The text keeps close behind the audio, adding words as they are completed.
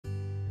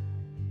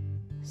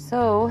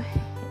So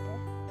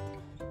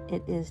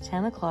it is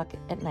 10 o'clock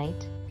at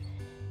night,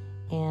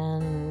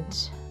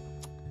 and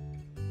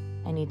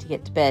I need to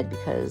get to bed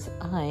because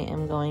I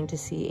am going to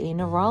see a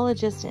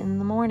neurologist in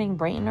the morning,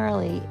 bright and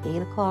early,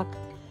 8 o'clock.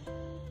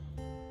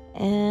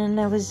 And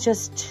I was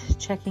just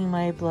checking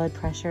my blood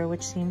pressure,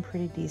 which seemed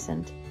pretty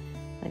decent,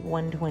 like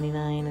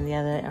 129, and the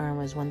other arm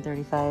was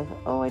 135.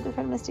 Oh, I just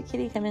had Mr.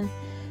 Kitty come in.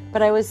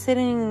 But I was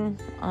sitting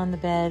on the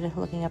bed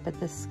looking up at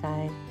the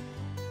sky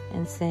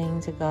and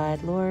saying to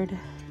God, Lord,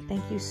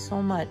 thank you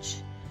so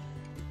much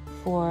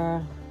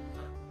for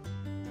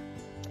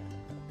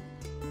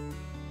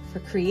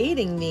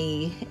creating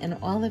me and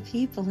all the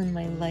people in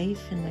my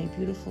life and my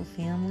beautiful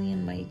family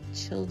and my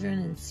children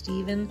and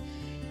Stephen.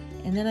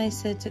 And then I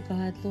said to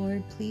God,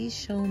 Lord, please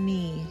show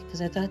me,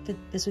 because I thought that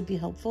this would be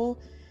helpful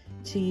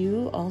to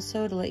you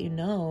also, to let you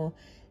know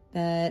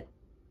that,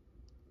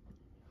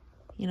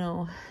 you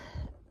know,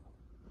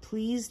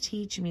 please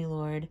teach me,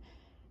 Lord,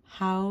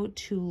 how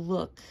to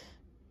look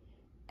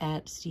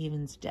at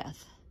Stephen's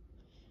death,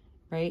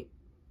 right?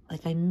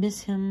 Like, I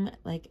miss him.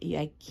 Like,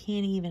 I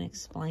can't even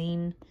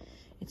explain.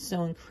 It's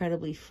so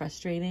incredibly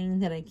frustrating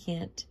that I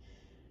can't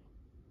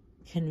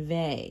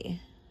convey,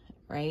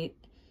 right?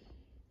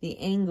 The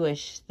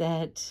anguish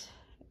that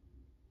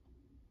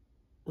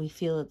we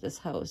feel at this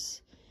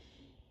house.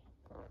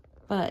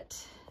 But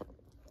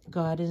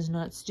God is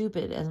not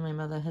stupid, as my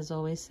mother has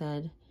always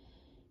said.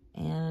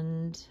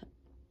 And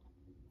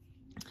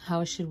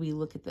how should we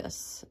look at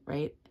this,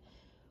 right?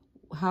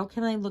 How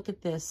can I look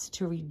at this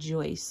to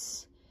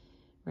rejoice,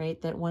 right?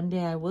 That one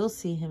day I will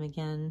see him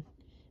again.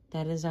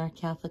 That is our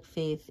Catholic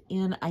faith.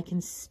 And I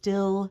can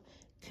still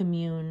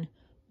commune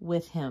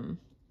with him,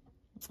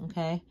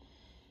 okay?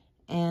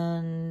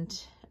 And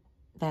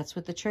that's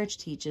what the church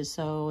teaches.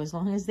 So as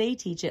long as they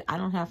teach it, I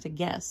don't have to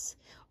guess.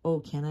 Oh,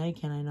 can I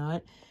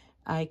not?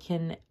 I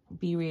can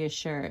be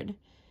reassured.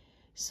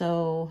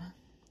 So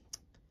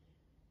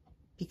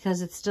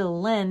because it's still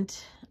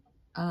Lent,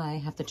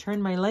 I have to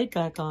turn my light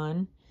back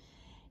on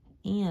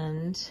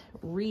and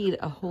read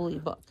a holy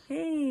book.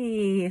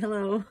 Hey,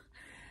 hello.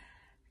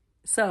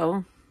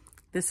 So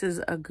this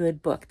is a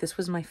good book. This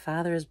was my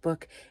father's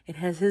book. It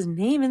has his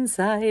name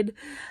inside.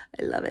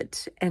 I love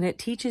it. And it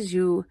teaches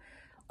you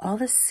all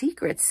the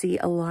secrets. See,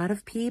 a lot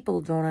of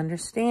people don't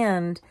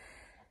understand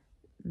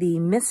the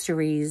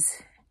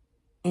mysteries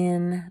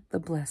in the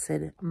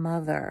Blessed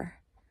Mother.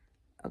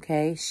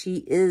 Okay?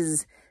 She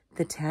is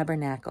the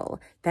tabernacle.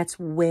 That's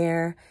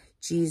where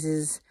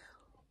Jesus,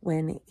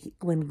 when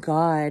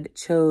God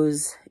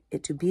chose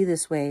it to be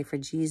this way, for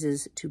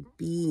Jesus to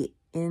be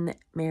in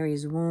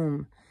Mary's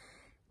womb,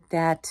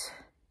 that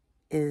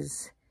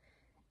is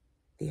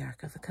the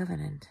Ark of the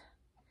Covenant.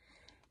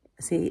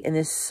 See, and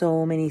there's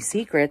so many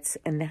secrets,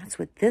 and that's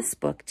what this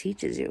book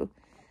teaches you.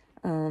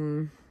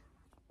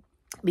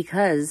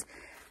 Because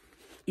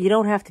you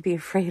don't have to be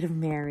afraid of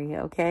Mary,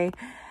 okay?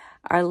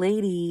 Our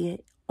Lady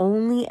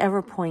only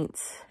ever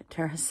points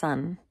to her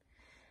son,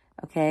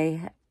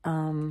 okay?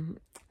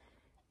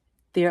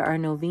 There are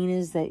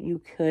novenas that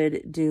you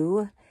could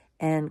do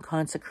and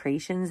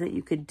consecrations that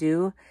you could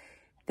do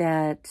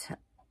that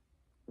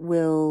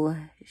will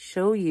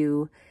show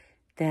you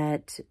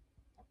that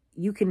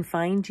you can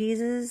find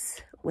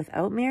Jesus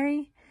without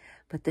Mary,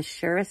 but the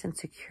surest and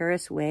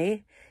securest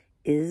way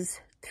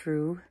is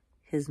through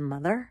his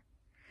mother,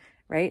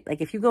 right?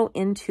 Like if you go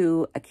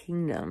into a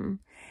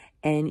kingdom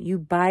and you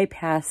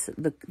bypass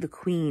the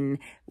queen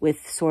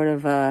with sort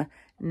of a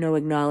no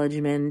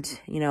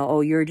acknowledgement, you know,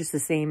 oh, you're just the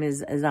same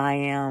as I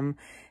am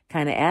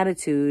kind of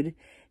attitude,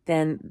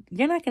 then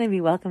you're not going to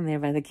be welcomed there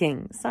by the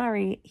king.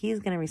 Sorry, he's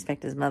going to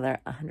respect his mother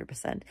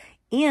 100%.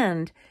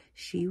 And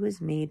she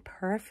was made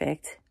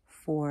perfect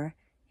for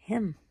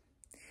him.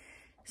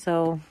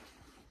 So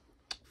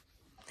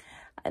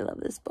I love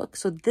this book.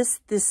 So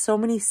there's so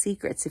many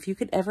secrets. If you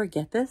could ever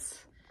get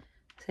this,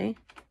 see?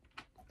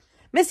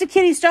 Mr.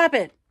 Kitty, stop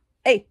it.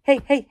 Hey,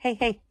 hey, hey, hey,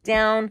 hey.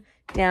 Down,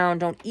 down.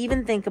 Don't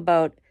even think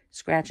about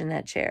scratching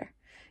that chair.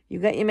 You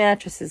got your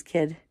mattresses,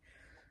 kid.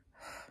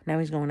 Now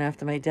he's going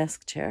after my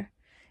desk chair.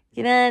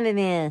 Get out of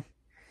there.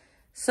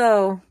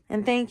 So,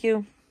 and thank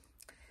you.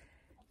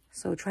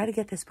 So try to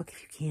get this book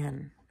if you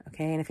can,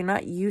 okay? And if you're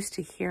not used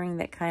to hearing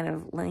that kind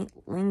of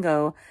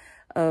lingo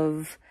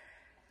of,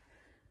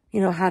 you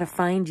know, how to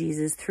find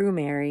Jesus through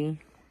Mary,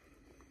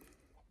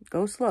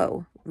 go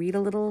slow. Read a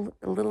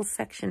little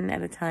section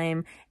at a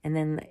time, and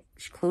then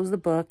close the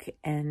book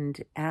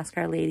and ask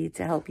Our Lady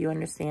to help you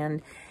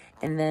understand,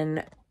 and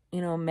then,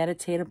 you know,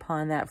 meditate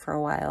upon that for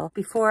a while.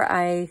 Before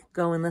I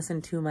go and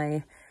listen to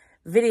my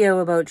video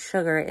about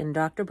sugar, and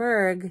Dr.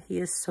 Berg, he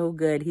is so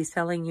good. He's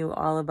telling you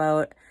all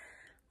about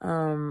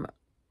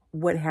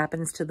what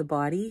happens to the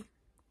body.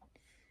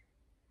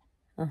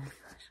 Oh my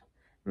gosh.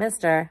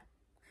 Mister,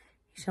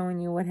 he's showing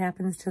you what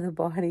happens to the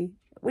body.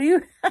 What are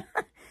you...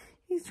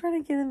 He's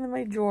trying to get into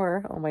my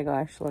drawer. Oh my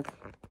gosh, look.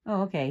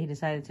 Oh, okay. He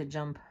decided to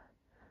jump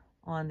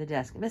on the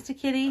desk. Mr.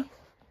 Kitty,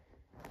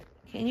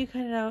 can you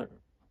cut it out?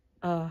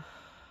 Oh.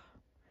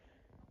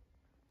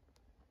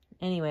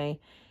 Anyway,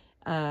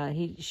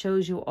 He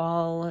shows you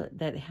all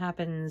that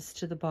happens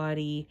to the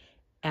body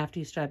after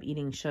you stop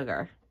eating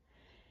sugar.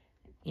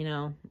 You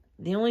know,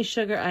 the only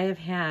sugar I have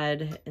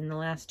had in the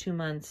last 2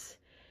 months,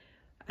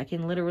 I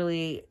can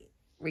literally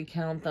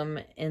recount them,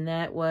 and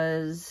that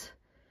was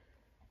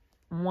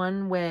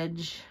 1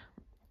 wedge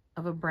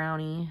of a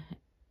brownie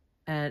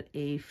at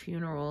a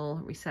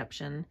funeral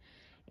reception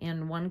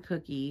and 1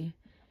 cookie,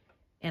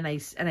 and I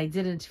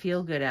didn't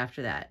feel good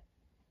after that.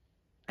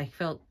 I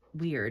felt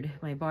weird.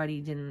 My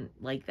body didn't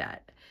like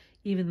that,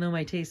 even though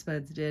my taste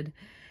buds did.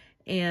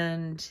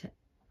 And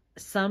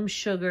some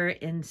sugar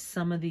in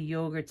some of the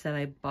yogurts that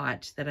I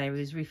bought that I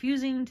was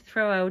refusing to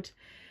throw out.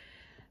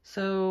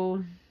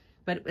 So,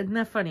 but isn't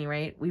that funny,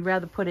 right? We'd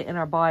rather put it in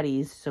our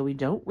bodies so we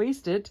don't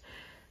waste it,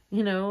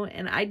 you know,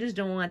 and I just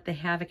don't want the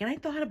havoc. And I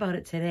thought about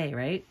it today,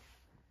 right?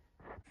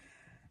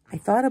 I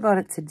thought about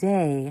it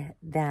today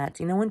that,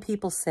 you know, when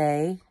people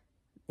say,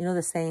 you know,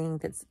 the saying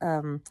that's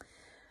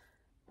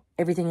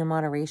everything in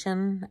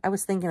moderation, I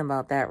was thinking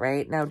about that,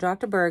 right? Now,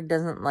 Dr. Berg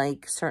doesn't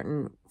like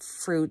certain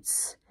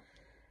fruits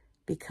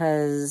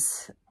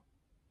because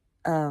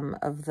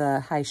of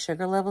the high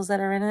sugar levels that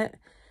are in it.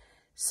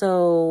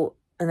 So,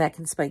 and that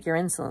can spike your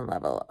insulin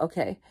level.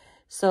 Okay.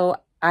 So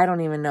I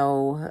don't even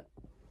know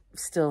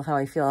still how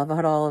I feel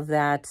about all of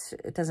that.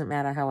 It doesn't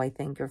matter how I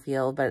think or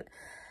feel, but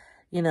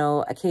you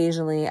know,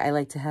 occasionally I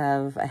like to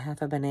have a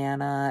half a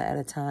banana at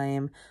a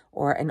time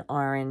or an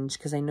orange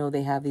because I know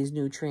they have these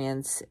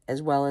nutrients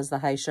as well as the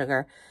high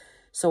sugar.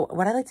 So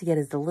what I like to get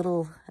is the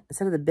little,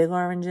 instead of the big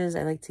oranges,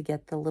 I like to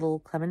get the little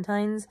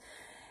clementines.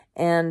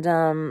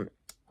 And,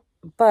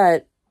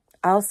 but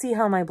I'll see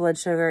how my blood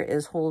sugar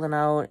is holding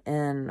out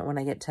and when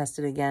I get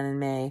tested again in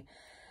May.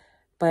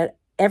 But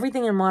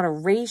everything in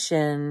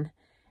moderation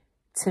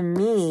to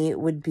me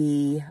would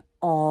be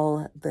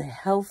all the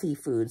healthy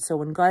food. So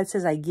when God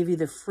says, I give you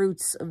the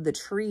fruits of the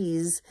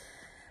trees,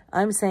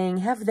 I'm saying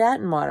have that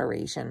in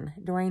moderation.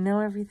 Do I know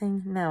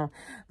everything? No.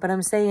 But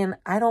I'm saying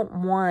I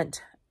don't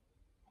want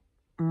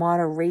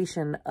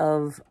moderation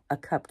of a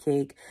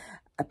cupcake,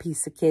 a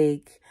piece of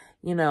cake,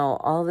 you know,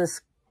 all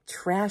this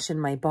trash in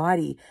my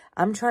body.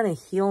 I'm trying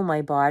to heal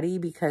my body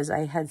because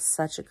I had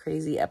such a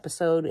crazy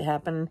episode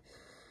happen,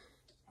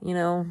 you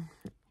know,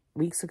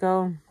 weeks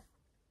ago,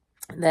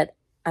 that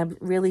I'm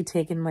really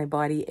taking my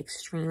body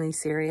extremely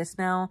serious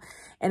now,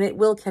 and it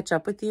will catch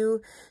up with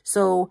you.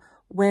 So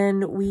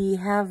when we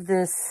have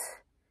this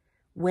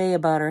way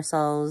about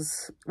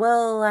ourselves,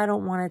 well, I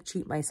don't want to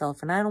cheat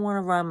myself, and I don't want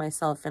to rob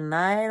myself, and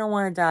I don't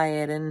want to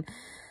diet, and,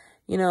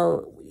 you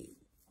know,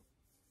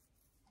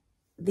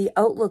 the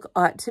outlook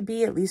ought to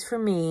be, at least for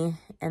me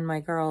and my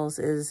girls,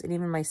 is, and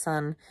even my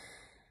son,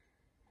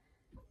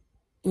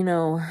 you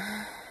know,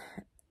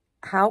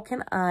 how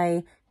can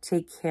I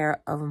take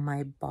care of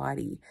my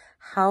body?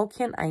 How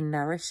can I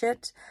nourish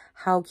it?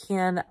 How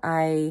can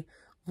I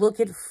look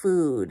at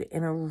food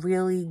in a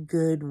really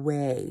good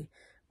way,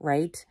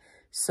 right?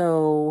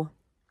 So,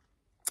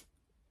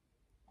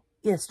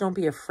 yes, don't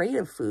be afraid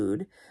of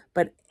food,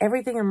 but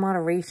everything in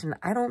moderation.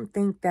 I don't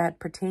think that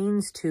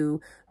pertains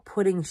to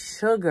putting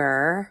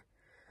sugar,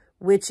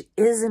 which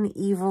is an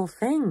evil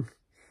thing,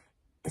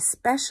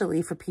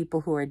 especially for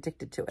people who are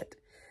addicted to it,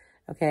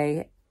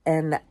 okay?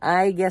 And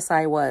I guess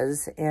I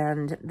was,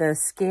 and the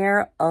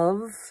scare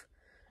of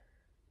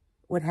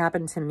what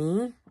happened to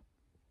me,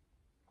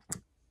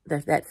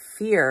 that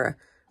fear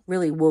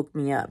really woke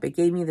me up. It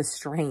gave me the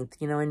strength,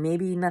 you know, and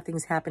maybe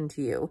nothing's happened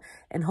to you,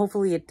 and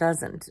hopefully it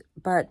doesn't.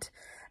 But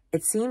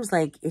it seems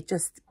like it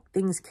just,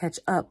 things catch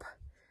up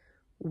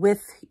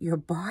with your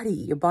body.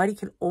 Your body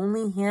can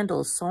only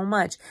handle so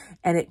much,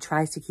 and it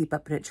tries to keep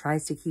up, and it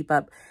tries to keep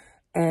up.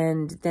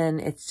 And then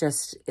it's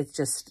just, it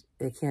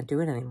can't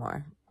do it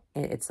anymore.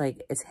 It's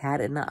like it's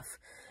had enough.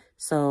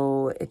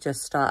 So it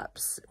just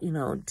stops, you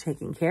know,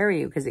 taking care of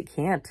you because it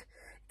can't.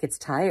 It gets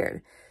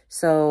tired.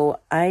 So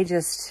I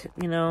just,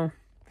 you know,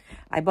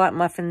 I bought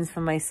muffins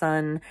for my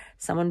son.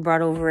 Someone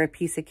brought over a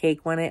piece of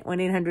cake.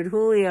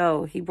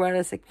 1-800-Julio. He brought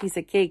us a piece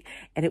of cake,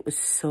 and it was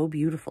so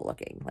beautiful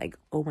looking. Like,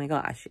 oh my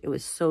gosh. It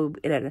was so,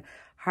 it had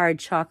hard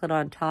chocolate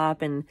on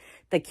top, and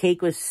the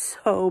cake was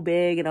so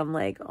big, and I'm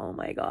like, oh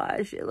my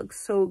gosh, it looks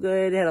so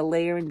good. It had a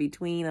layer in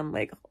between. I'm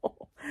like, oh.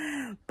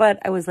 But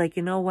I was like,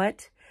 you know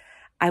what?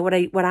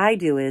 What I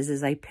do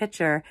is I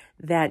picture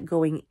that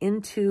going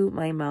into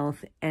my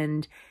mouth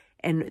and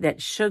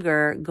that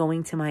sugar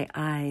going to my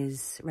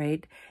eyes,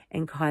 right?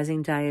 And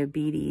causing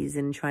diabetes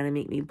and trying to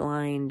make me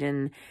blind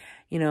and,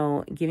 you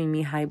know, giving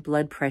me high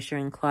blood pressure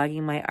and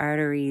clogging my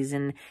arteries.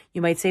 And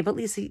you might say, but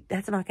Lisa,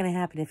 that's not going to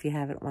happen if you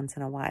have it once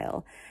in a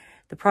while.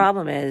 The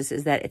problem is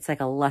that it's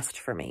like a lust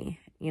for me,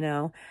 you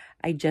know?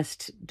 I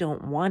just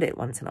don't want it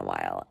once in a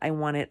while. I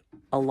want it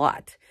a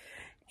lot.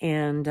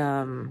 And,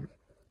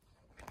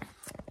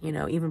 you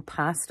know, even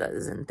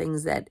pastas and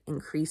things that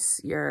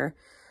increase your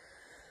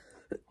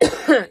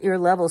your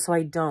level. So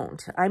I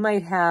don't. I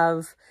might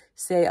have,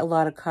 say, a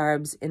lot of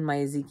carbs in my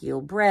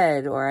Ezekiel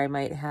bread, or I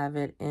might have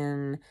it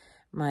in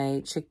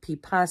my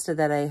chickpea pasta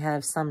that I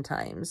have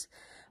sometimes.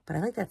 But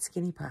I like that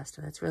skinny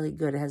pasta. That's really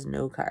good. It has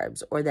no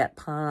carbs. Or that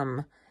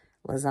palm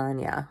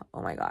lasagna.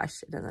 Oh my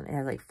gosh, it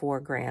has like 4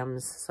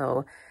 grams.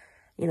 So,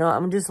 you know,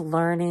 I'm just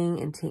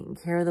learning and taking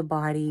care of the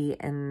body.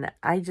 And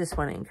I just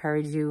want to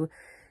encourage you.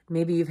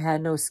 Maybe you've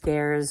had no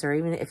scares, or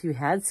even if you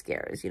had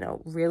scares, you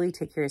know, really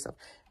take care of yourself.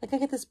 Like I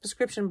get this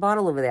prescription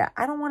bottle over there.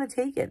 I don't want to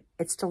take it.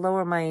 It's to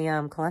lower my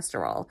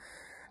cholesterol.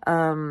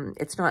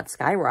 It's not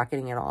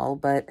skyrocketing at all,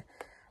 but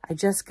I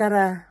just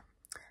gotta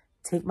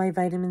take my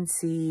vitamin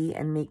C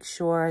and make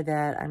sure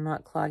that I'm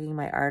not clogging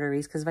my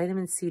arteries, because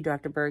vitamin C,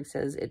 Dr. Berg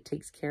says it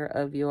takes care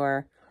of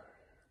your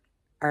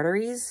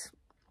arteries.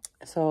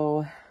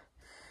 So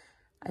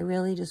I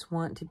really just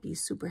want to be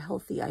super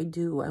healthy. I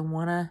do.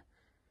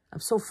 I'm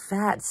so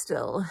fat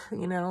still,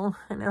 you know,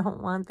 and I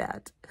don't want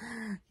that.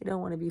 You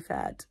don't want to be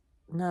fat.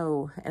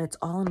 No. And it's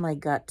all in my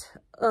gut.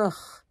 Ugh.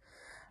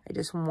 I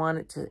just want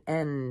it to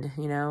end,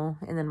 you know,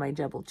 and then my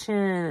double chin,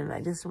 and I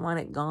just want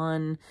it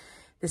gone.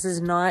 This is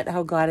not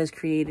how God has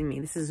created me.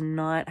 This is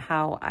not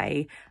how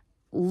I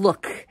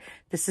look.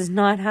 This is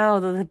not how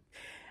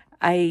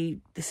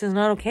this is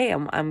not okay.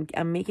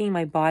 I'm making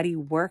my body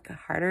work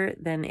harder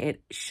than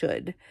it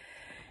should.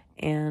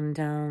 And,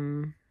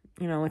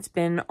 you know, it's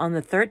been on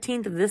the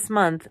 13th of this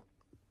month.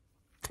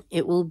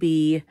 It will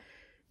be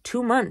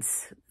 2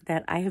 months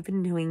that I have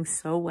been doing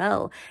so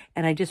well,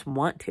 and I just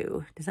want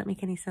to. Does that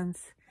make any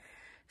sense?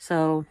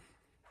 So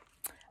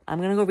I'm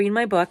going to go read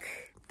my book.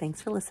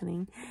 Thanks for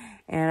listening.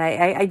 And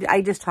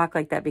I just talk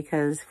like that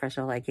because first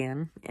of all I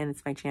can, and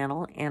it's my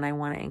channel, and I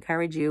want to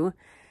encourage you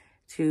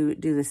to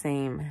do the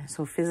same.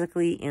 So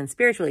physically and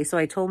spiritually. So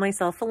I told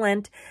myself for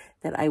Lent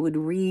that I would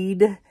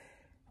read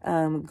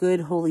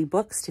good holy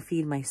books to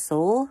feed my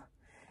soul.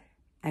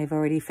 I've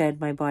already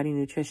fed my body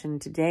nutrition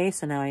today,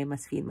 so now I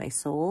must feed my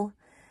soul.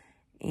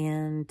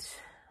 And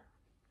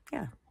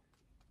yeah,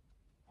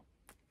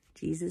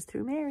 Jesus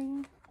through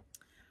Mary.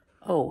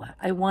 Oh,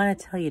 I want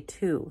to tell you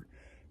too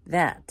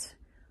that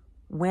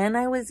when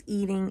I was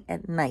eating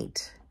at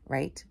night,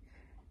 right,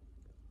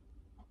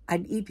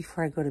 I'd eat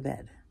before I go to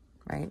bed,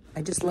 right?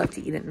 I just love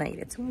to eat at night.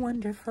 It's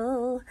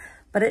wonderful,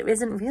 but it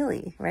isn't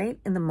really, right?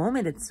 In the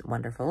moment, it's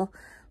wonderful,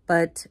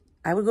 but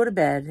I would go to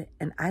bed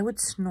and I would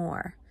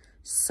snore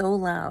so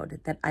loud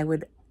that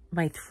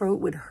my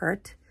throat would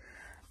hurt.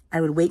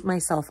 I would wake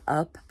myself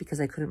up because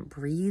I couldn't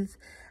breathe.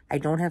 I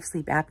don't have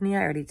sleep apnea.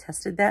 I already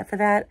tested that for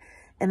that.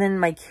 And then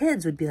my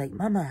kids would be like,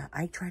 Mama,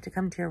 I tried to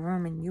come to your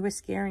room and you were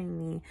scaring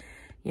me.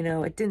 You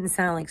know, it didn't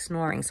sound like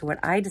snoring. So what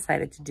I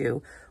decided to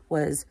do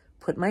was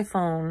put my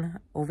phone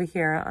over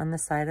here on the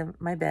side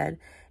of my bed,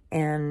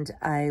 and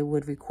I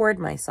would record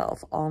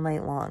myself all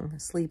night long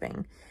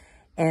sleeping.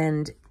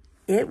 And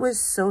it was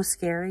so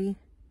scary.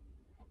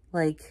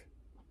 Like,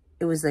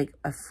 it was like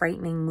a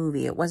frightening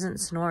movie. It wasn't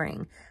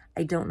snoring.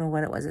 I don't know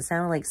what it was. It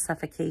sounded like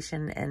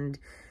suffocation and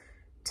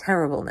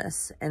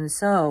terribleness. And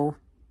so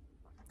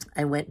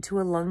I went to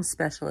a lung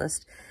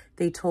specialist.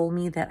 They told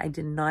me that I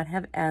did not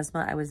have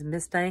asthma. I was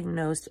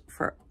misdiagnosed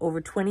for over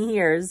 20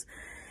 years,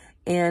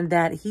 and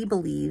that he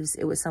believes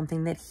it was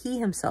something that he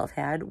himself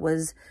had,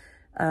 was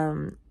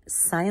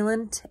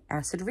silent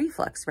acid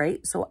reflux,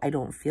 right? So I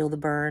don't feel the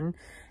burn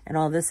and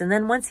all this. And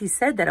then once he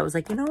said that, I was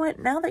like, you know what?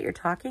 Now that you're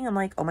talking, I'm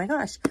like, oh my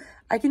gosh,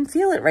 I can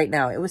feel it right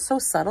now. It was so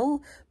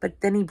subtle,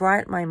 but then he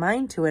brought my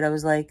mind to it. I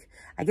was like,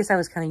 I guess I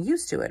was kind of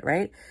used to it,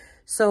 right?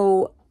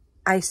 So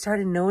I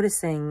started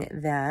noticing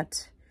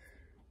that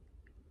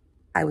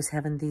I was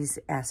having these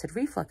acid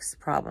reflux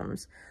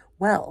problems.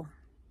 Well,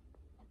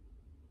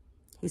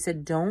 he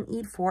said, don't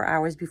eat 4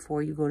 hours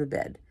before you go to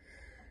bed.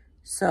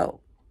 So,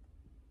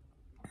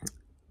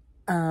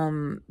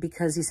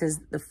 because he says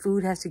the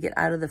food has to get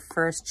out of the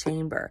first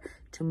chamber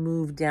to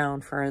move down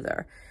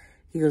further.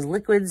 He goes,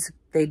 liquids,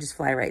 they just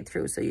fly right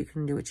through, so you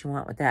can do what you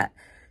want with that.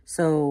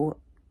 So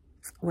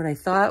what I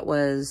thought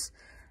was,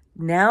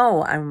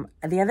 now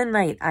the other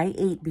night I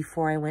ate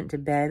before I went to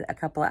bed a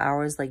couple of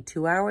hours, like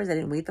 2 hours. I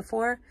didn't wait the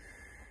 4.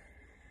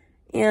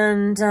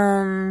 And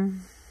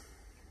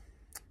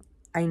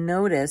I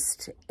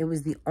noticed it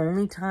was the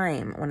only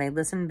time when I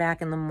listened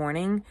back in the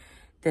morning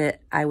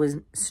that I was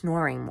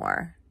snoring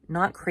more.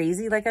 Not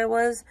crazy like I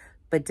was,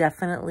 but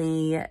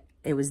definitely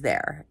it was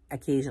there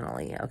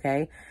occasionally,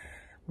 okay?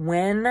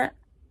 When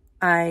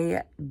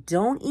I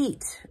don't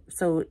eat,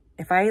 so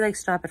if I like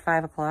stop at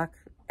 5 o'clock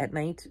at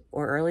night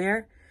or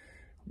earlier,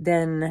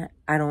 then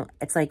I don't,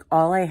 it's like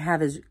all I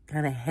have is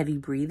kind of heavy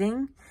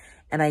breathing.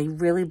 And I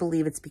really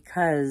believe it's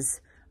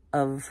because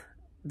of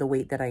the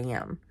weight that I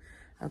am,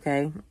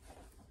 okay?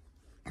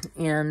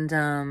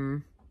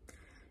 And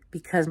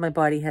because my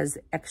body has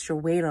extra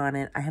weight on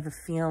it, I have a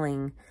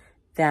feeling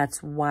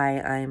that's why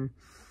I'm,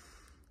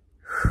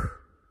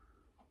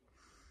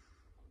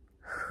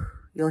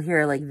 you'll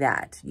hear like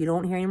that. You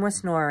don't hear any more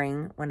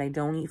snoring when I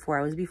don't eat 4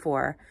 hours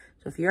before.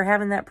 So if you're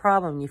having that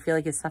problem, you feel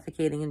like you're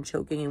suffocating and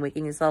choking and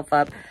waking yourself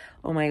up,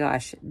 oh my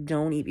gosh,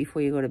 don't eat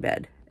before you go to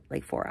bed,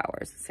 like 4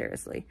 hours,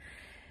 seriously.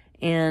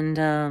 And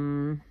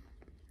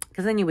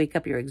because then you wake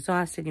up, you're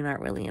exhausted, you're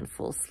not really in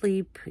full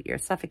sleep, you're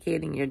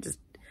suffocating, you're just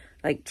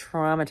like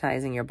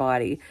traumatizing your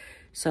body.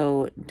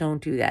 So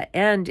don't do that.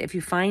 And if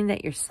you find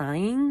that you're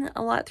sighing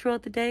a lot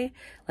throughout the day,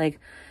 like,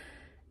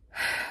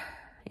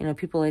 you know,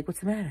 people are like, what's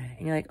the matter?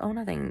 And you're like, oh,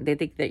 nothing. They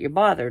think that you're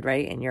bothered,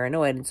 right? And you're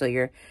annoyed. And so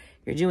you're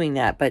doing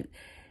that. But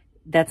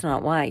that's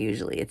not why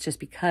usually. It's just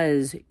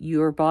because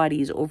your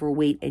body's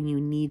overweight and you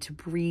need to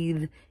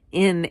breathe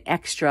in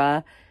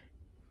extra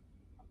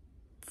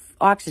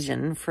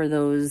oxygen for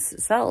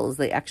those cells,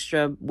 the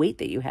extra weight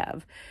that you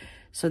have.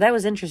 So that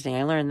was interesting.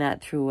 I learned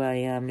that through a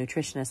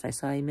nutritionist I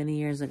saw many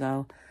years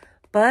ago.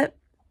 But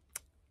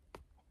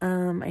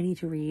I need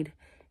to read.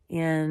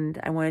 And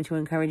I wanted to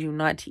encourage you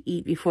not to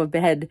eat before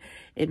bed.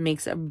 It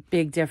makes a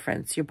big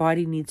difference. Your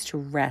body needs to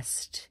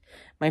rest.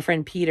 My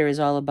friend Peter is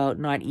all about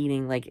not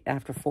eating like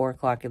after 4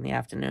 o'clock in the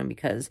afternoon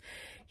because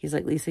he's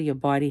like, Lisa, your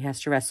body has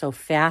to rest. So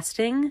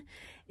fasting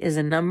is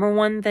a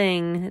 #1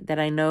 thing that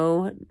I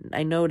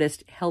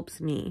noticed helps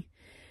me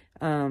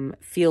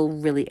feel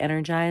really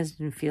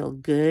energized and feel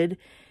good.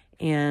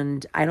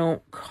 And I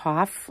don't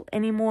cough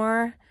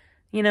anymore,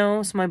 you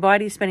know, so my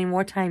body's spending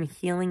more time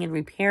healing and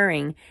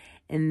repairing,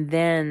 and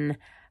then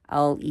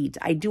I'll eat.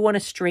 I do want to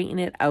straighten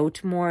it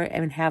out more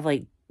and have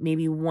like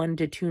maybe 1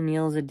 to 2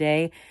 meals a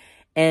day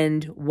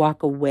and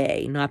walk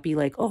away, not be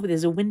like, oh,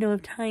 there's a window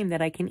of time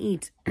that I can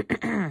eat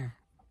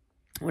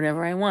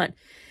whatever I want.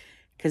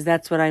 Because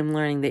that's what I'm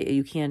learning that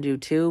you can do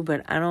too.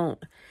 But I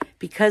don't,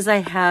 because I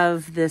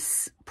have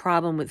this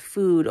problem with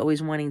food,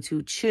 always wanting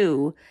to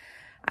chew,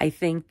 I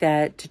think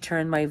that to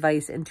turn my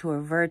vice into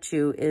a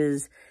virtue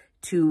is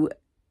to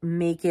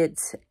make it,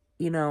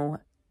 you know,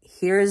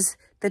 here's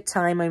the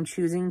time I'm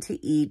choosing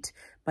to eat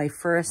my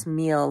first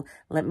meal.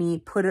 Let me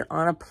put it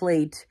on a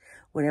plate,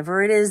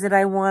 whatever it is that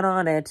I want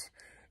on it,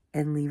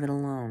 and leave it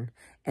alone.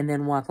 And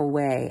then walk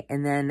away.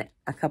 And then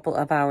a couple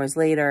of hours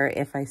later,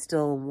 if I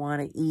still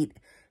want to eat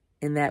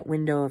in that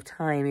window of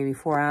time, maybe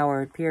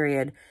 4-hour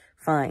period,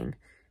 fine.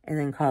 And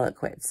then call it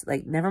quits.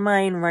 Like, never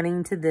mind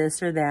running to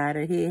this or that,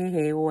 or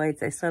hey, well,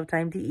 I still have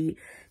time to eat.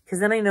 Because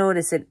then I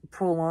notice it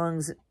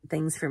prolongs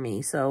things for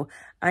me. So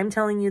I'm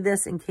telling you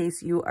this in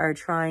case you are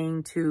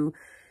trying to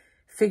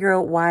figure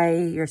out why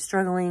you're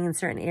struggling in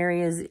certain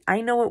areas.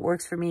 I know it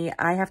works for me.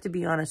 I have to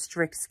be on a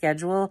strict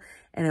schedule,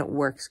 and it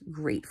works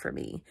great for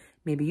me.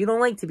 Maybe you don't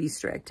like to be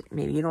strict.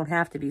 Maybe you don't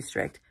have to be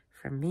strict.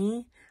 For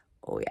me,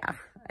 oh yeah,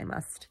 I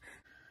must.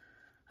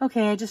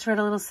 Okay, I just read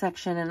a little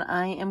section, and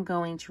I am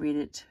going to read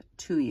it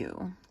to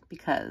you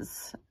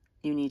because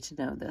you need to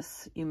know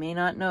this. You may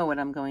not know what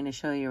I'm going to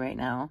show you right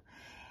now.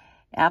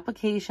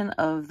 Application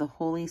of the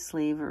holy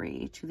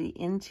slavery to the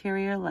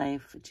interior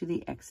life, to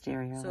the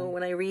exterior life. So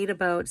when I read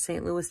about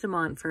St. Louis de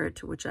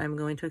Montfort, which I'm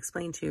going to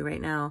explain to you right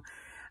now,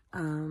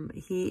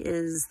 he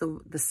is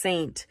the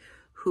saint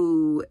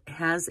who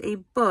has a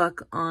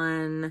book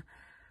on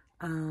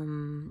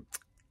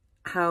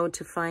how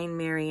to find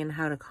Mary and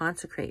how to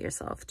consecrate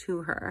yourself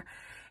to her.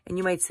 And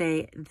you might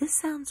say, this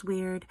sounds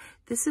weird.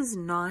 This is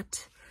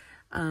not,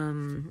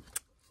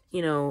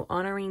 you know,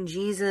 honoring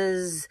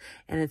Jesus,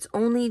 and it's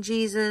only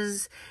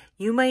Jesus.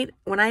 You might,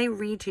 when I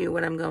read to you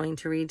what I'm going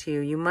to read to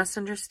you, you must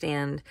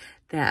understand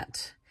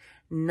that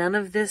none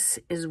of this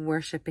is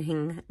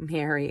worshiping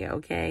Mary,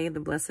 okay?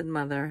 The Blessed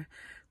Mother,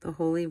 the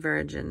Holy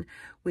Virgin.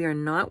 We are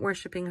not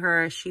worshiping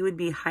her. She would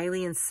be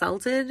highly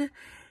insulted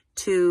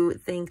to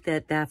think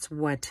that that's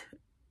what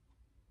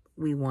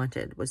we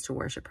wanted, was to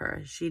worship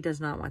her. She does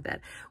not want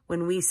that.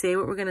 When we say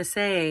what we're going to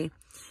say,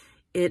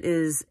 it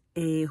is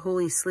a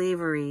holy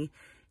slavery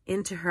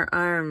into her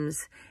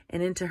arms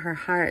and into her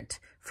heart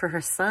for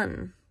her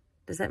son.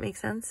 Does that make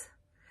sense?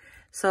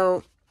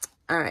 So,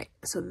 all right.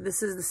 So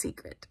this is the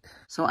secret.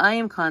 So I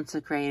am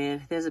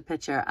consecrated. There's a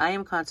picture. I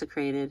am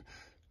consecrated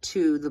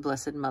to the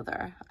Blessed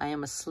Mother. I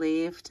am a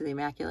slave to the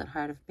Immaculate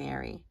Heart of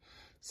Mary.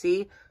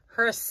 See,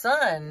 her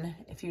son,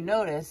 if you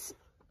notice,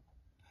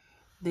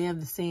 they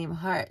have the same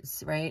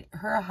hearts, right?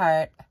 Her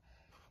heart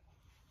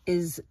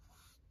is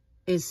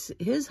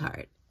his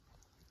heart.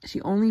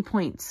 She only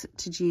points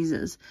to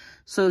Jesus.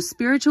 So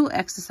spiritual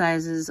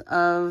exercises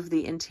of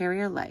the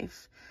interior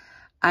life.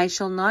 I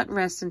shall not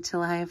rest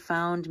until I have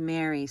found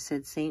Mary,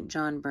 said St.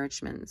 John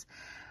Birchmans.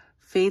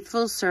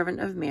 Faithful servant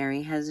of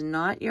Mary, has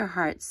not your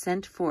heart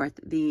sent forth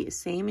the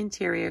same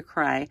interior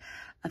cry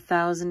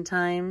 1,000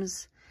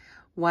 times?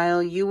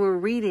 While you were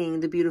reading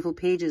the beautiful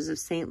pages of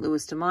St.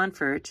 Louis de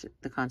Montfort,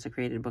 the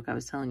consecrated book I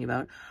was telling you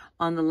about,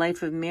 on the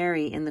life of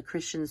Mary in the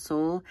Christian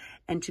soul,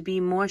 and to be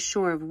more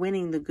sure of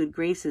winning the good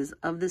graces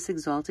of this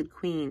exalted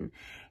queen,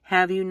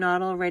 have you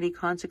not already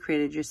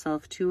consecrated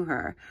yourself to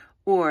her?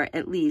 Or,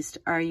 at least,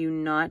 are you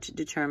not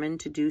determined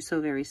to do so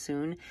very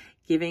soon,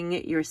 giving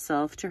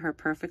yourself to her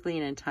perfectly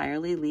and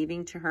entirely,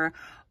 leaving to her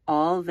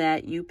all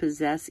that you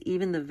possess,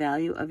 even the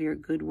value of your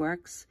good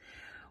works?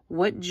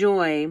 What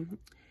joy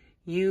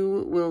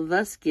you will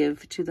thus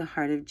give to the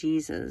heart of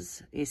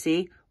Jesus. You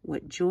see,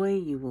 what joy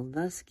you will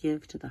thus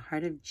give to the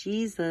heart of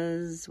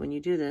Jesus when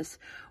you do this.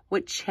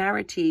 What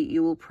charity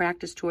you will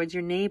practice towards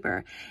your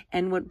neighbor,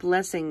 and what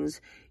blessings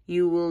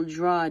you will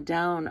draw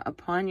down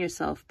upon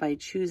yourself by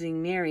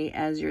choosing Mary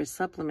as your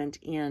supplement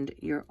and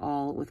your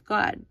all with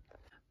God.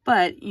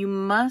 But you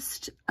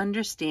must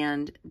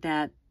understand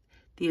that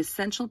The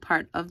essential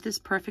part of this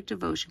perfect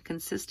devotion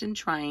consists in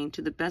trying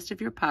to the best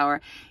of your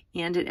power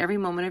and at every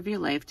moment of your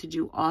life to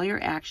do all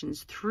your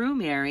actions through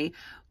Mary,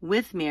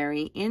 with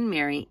Mary, in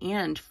Mary,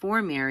 and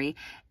for Mary,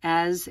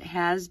 as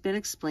has been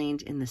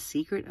explained in The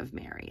Secret of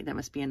Mary. That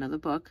must be another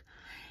book.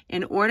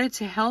 In order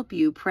to help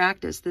you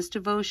practice this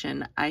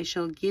devotion, I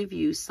shall give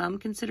you some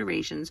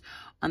considerations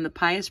on the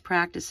pious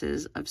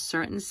practices of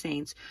certain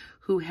saints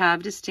who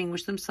have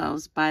distinguished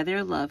themselves by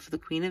their love for the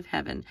Queen of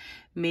Heaven.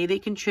 May they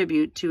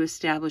contribute to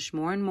establish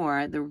more and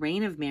more the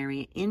reign of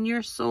Mary in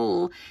your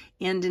soul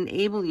and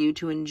enable you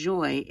to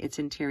enjoy its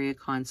interior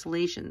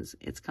consolations,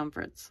 its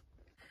comforts.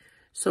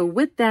 So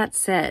with that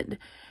said,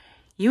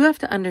 you have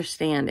to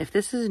understand, if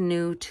this is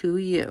new to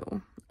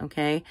you,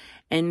 okay,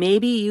 and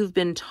maybe you've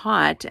been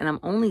taught, and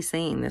I'm only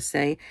saying this,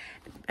 in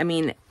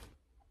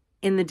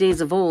the days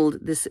of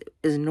old, this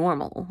is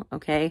normal,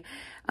 okay,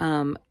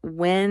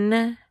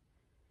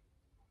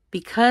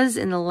 because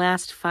in the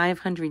last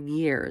 500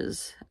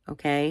 years,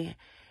 okay,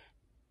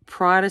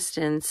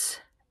 Protestants,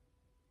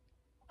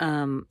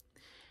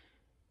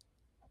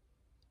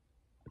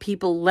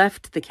 people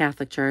left the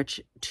Catholic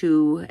Church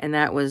and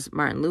that was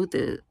Martin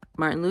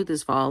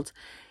Luther's fault.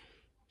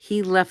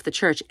 He left the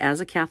church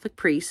as a Catholic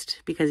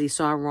priest because he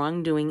saw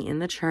wrongdoing in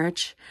the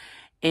church.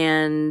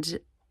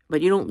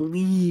 But you don't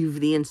leave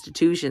the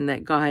institution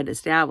that God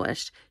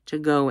established to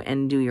go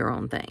and do your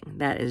own thing.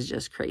 That is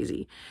just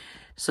crazy.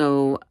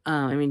 So,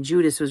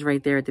 Judas was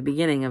right there at the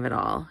beginning of it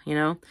all,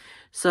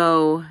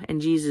 So,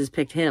 and Jesus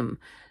picked him.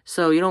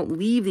 So you don't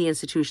leave the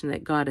institution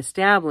that God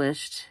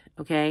established,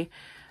 okay,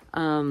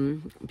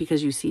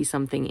 because you see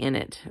something in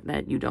it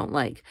that you don't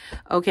like.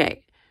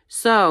 Okay,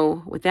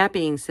 so with that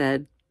being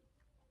said,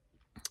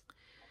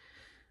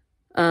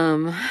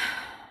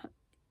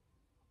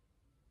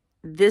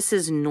 this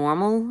is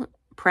normal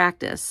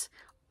practice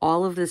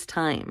all of this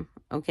time,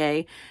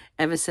 okay,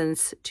 ever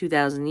since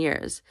 2,000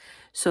 years.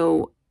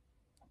 So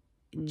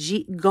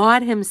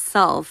God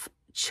himself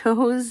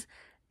chose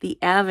the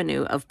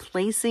avenue of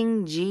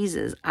placing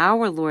Jesus,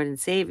 our Lord and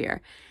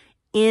Savior,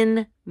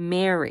 in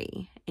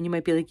Mary. And you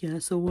might be like, yeah,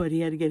 so what? He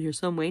had to get here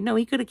some way. No,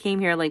 he could have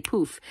came here like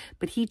poof,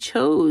 but he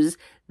chose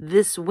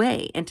this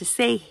way. And to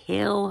say,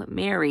 Hail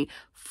Mary,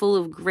 full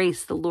of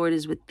grace, the Lord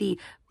is with thee.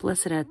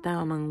 Blessed art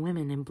thou among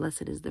women, and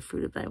blessed is the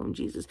fruit of thy womb,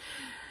 Jesus.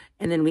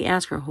 And then we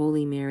ask her,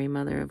 Holy Mary,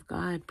 Mother of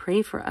God,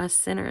 pray for us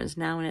sinners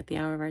now and at the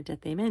hour of our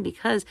death. Amen.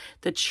 Because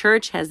the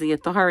church has the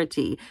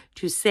authority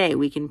to say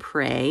we can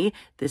pray.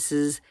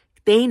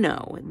 They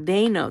know,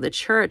 the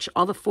church,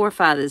 all the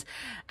forefathers,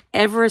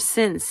 ever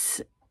since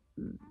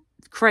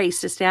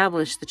Christ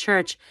established the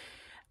church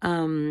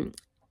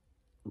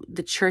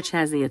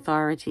has the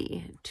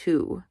authority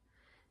to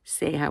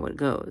say how it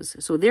goes.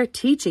 So they're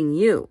teaching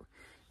you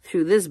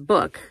through this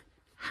book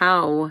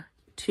how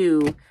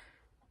to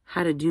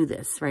do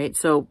this, right?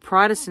 So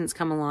Protestants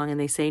come along and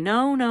they say,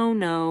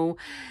 no,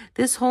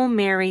 this whole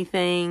Mary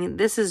thing,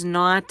 this is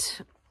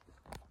not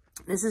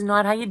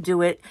how you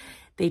do it.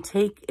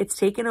 It's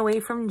taken away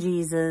from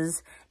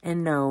Jesus,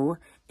 and no,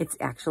 it's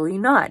actually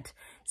not.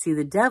 See,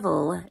 the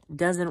devil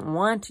doesn't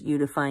want you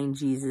to find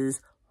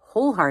Jesus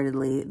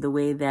wholeheartedly the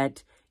way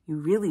that you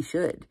really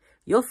should.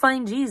 You'll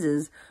find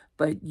Jesus,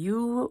 but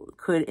you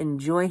could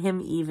enjoy him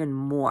even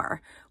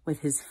more with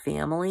his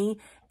family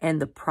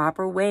and the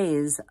proper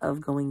ways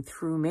of going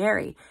through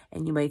Mary.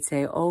 And you might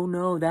say, oh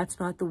no, that's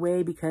not the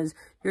way, because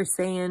you're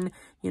saying,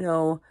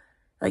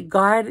 like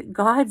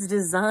God's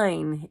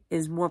design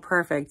is more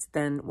perfect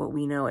than what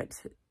we know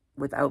it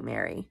without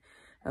Mary,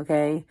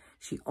 okay?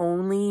 She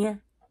only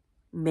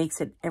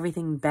makes it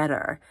everything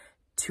better,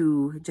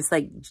 to just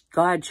like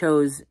God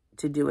chose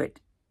to do it,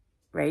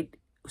 right?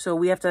 So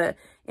we have to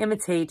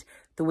imitate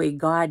the way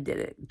God did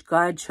it.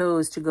 God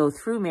chose to go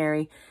through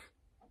Mary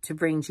to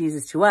bring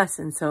Jesus to us.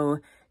 And so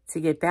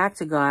to get back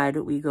to God,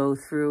 we go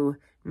through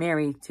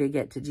Mary to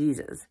get to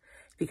Jesus,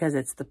 because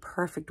it's the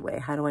perfect way.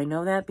 How do I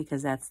know that?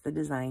 Because that's the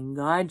design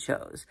God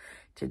chose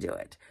to do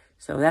it.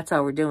 So that's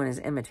all we're doing, is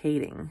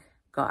imitating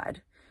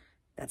God.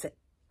 That's it.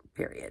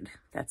 Period.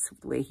 That's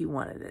the way he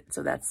wanted it.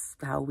 So that's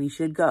how we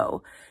should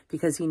go,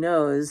 because he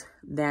knows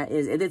that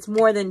it's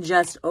more than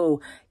just,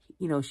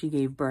 she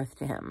gave birth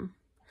to him.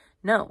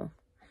 No,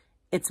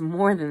 it's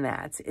more than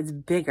that. It's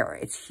bigger.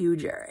 It's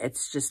huger.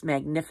 It's just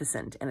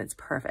magnificent, and it's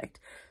perfect.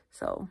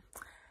 So I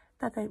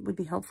thought that would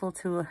be helpful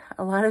to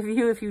a lot of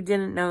you if you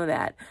didn't know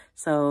that.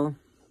 So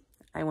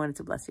I wanted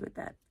to bless you with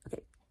that.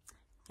 Okay.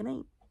 Good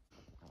night.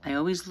 I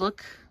always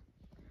look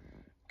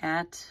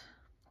at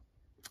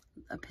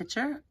a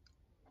picture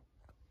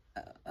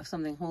of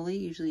something holy,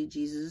 usually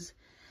Jesus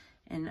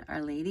and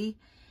Our Lady.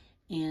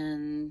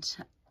 And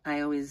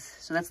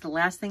so that's the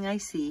last thing I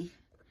see.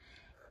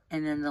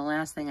 And then the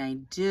last thing I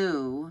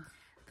do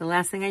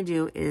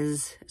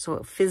is,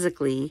 so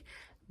physically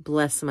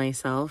bless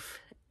myself.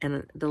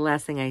 And the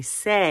last thing I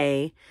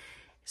say,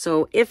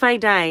 so if I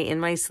die in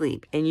my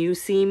sleep and you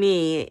see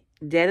me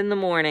dead in the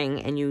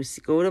morning and you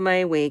go to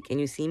my wake and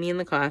you see me in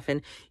the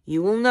coffin,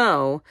 you will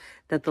know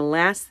that the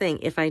last thing,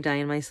 if I die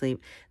in my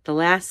sleep, the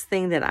last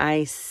thing that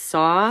I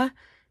saw,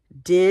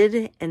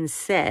 did and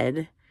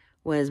said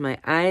was my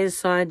eyes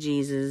saw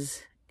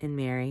Jesus and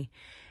Mary.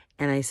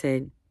 And I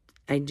said,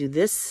 I do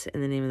this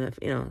in the name of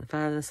the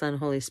Father, the Son,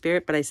 Holy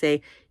Spirit. But I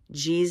say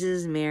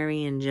Jesus,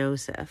 Mary, and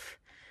Joseph.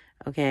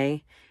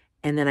 Okay.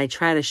 And then I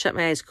try to shut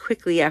my eyes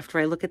quickly after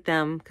I look at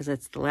them, because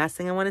that's the last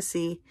thing I want to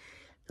see.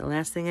 The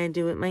last thing I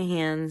do with my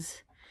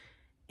hands,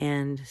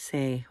 and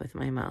say with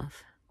my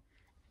mouth.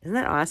 Isn't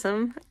that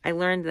awesome? I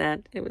learned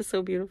that. It was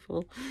so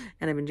beautiful.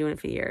 And I've been doing it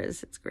for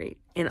years. It's great.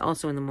 And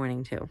also in the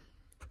morning too.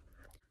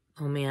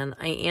 Oh man,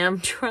 I am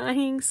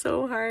trying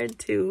so hard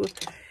to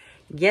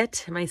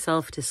get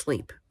myself to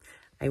sleep.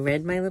 I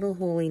read my little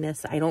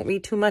holiness. I don't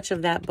read too much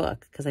of that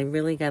book because I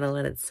really got to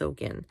let it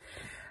soak in.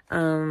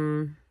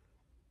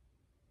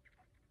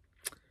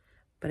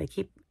 But I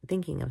keep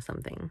thinking of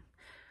something.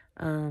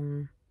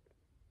 Oh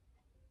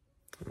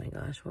my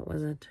gosh, what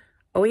was it?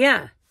 Oh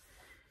yeah,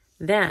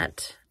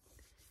 that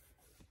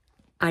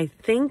I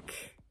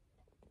think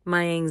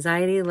my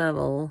anxiety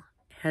level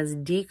has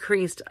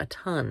decreased a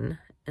ton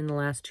in the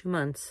last 2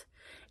 months,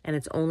 and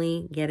it's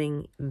only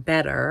getting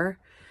better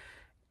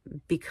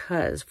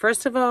because,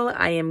 first of all,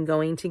 I am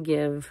going to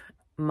give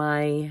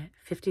my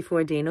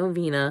 54-day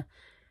novena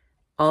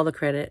all the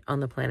credit on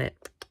the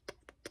planet.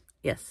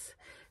 Yes,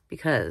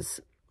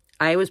 because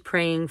I was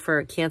praying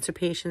for cancer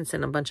patients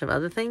and a bunch of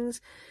other things,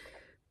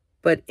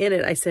 but in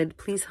it, I said,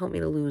 please help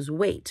me to lose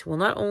weight. Well,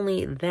 not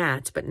only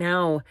that, but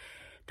now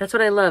that's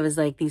what I love is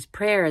like these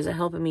prayers are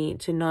helping me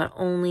to not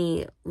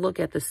only look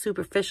at the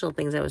superficial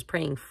things I was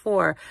praying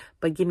for,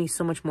 but give me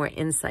so much more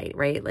insight,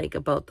 right? Like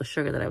about the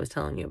sugar that I was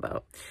telling you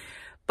about.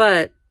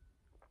 But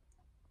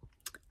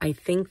I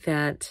think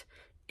that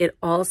it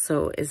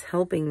also is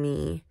helping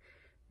me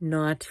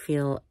not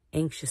feel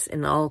anxious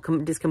and all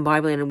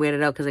discombobulated and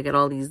weirded out because I got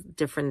all these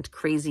different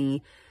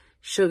crazy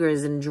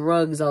sugars and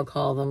drugs, I'll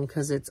call them,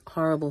 because it's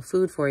horrible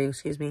food for you,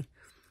 excuse me,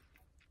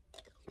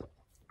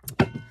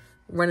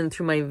 running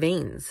through my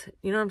veins.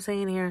 You know what I'm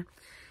saying here?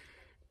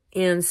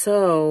 And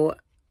so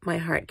my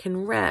heart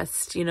can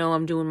rest. You know,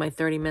 I'm doing my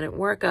 30-minute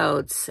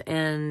workouts,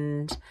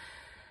 and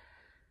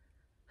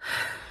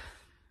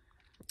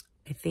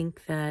I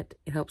think that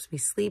it helps me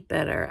sleep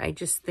better. I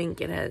just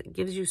think it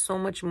gives you so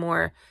much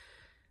more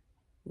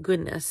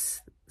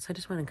goodness. So I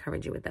just want to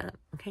encourage you with that,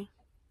 okay?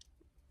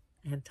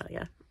 I had to tell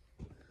you.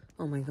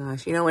 Oh my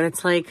gosh. You know, and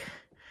it's like,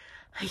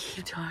 I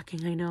keep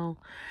talking, I know,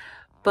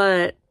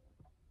 but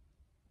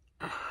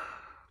I'm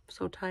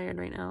so tired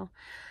right now.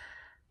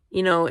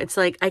 You know, it's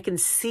like I can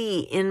see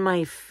in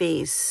my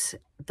face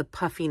the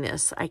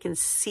puffiness. I can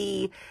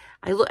see,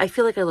 I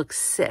feel like I look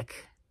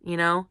sick, you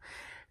know?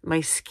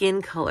 My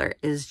skin color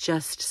is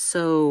just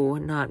so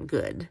not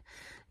good.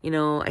 You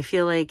know, I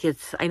feel like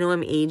I know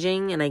I'm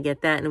aging, and I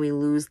get that, and we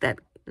lose that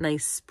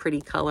nice,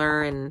 pretty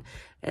color and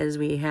as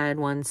we had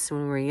once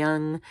when we were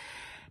young.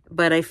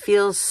 But I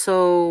feel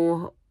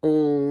so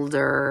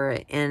older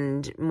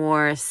and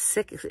more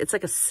sick. It's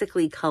like a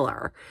sickly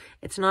color.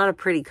 It's not a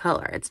pretty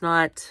color. It's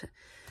not,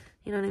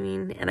 you know what I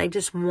mean? And I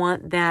just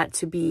want that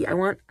to be, I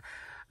want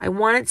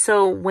it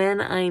so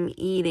when I'm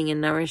eating and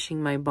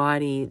nourishing my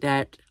body,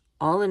 that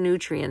all the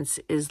nutrients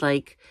is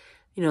like,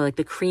 you know, like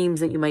the creams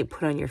that you might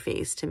put on your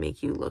face to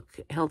make you look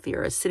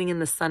healthier, or sitting in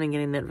the sun and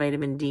getting that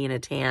vitamin D and a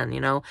tan,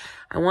 you know.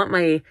 I want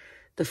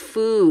the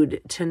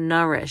food to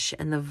nourish,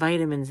 and the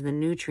vitamins and the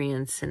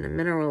nutrients and the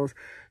minerals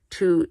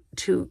to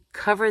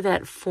cover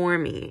that for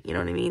me, you know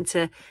what I mean?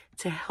 To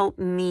help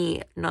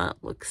me not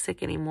look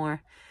sick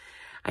anymore.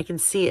 I can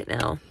see it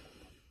now.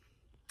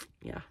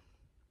 Yeah.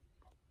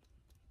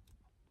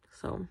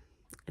 So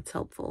it's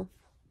helpful.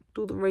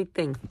 Do the right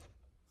thing.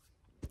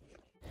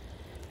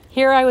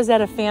 Here I was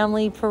at a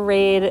family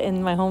parade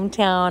in my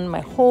hometown.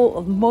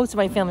 Most of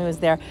my family was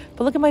there.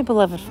 But look at my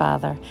beloved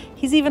father.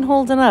 He's even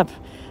holding up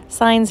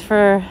signs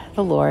for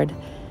the Lord.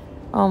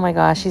 Oh my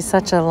gosh, he's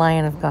such a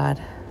lion of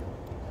God.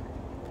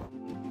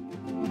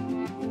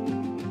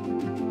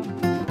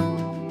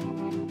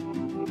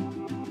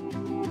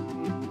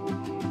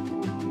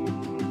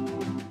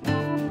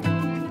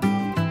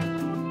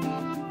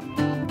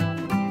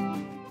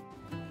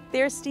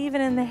 There's Stephen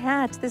in the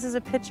hat. This is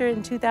a picture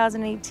in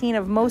 2018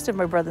 of most of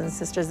my brothers and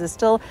sisters. There's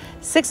still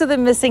 6 of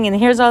them missing, and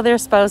here's all their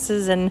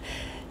spouses, and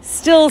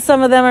still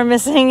some of them are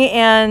missing,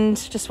 and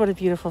just what a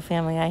beautiful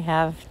family I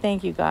have.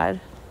 Thank you, God.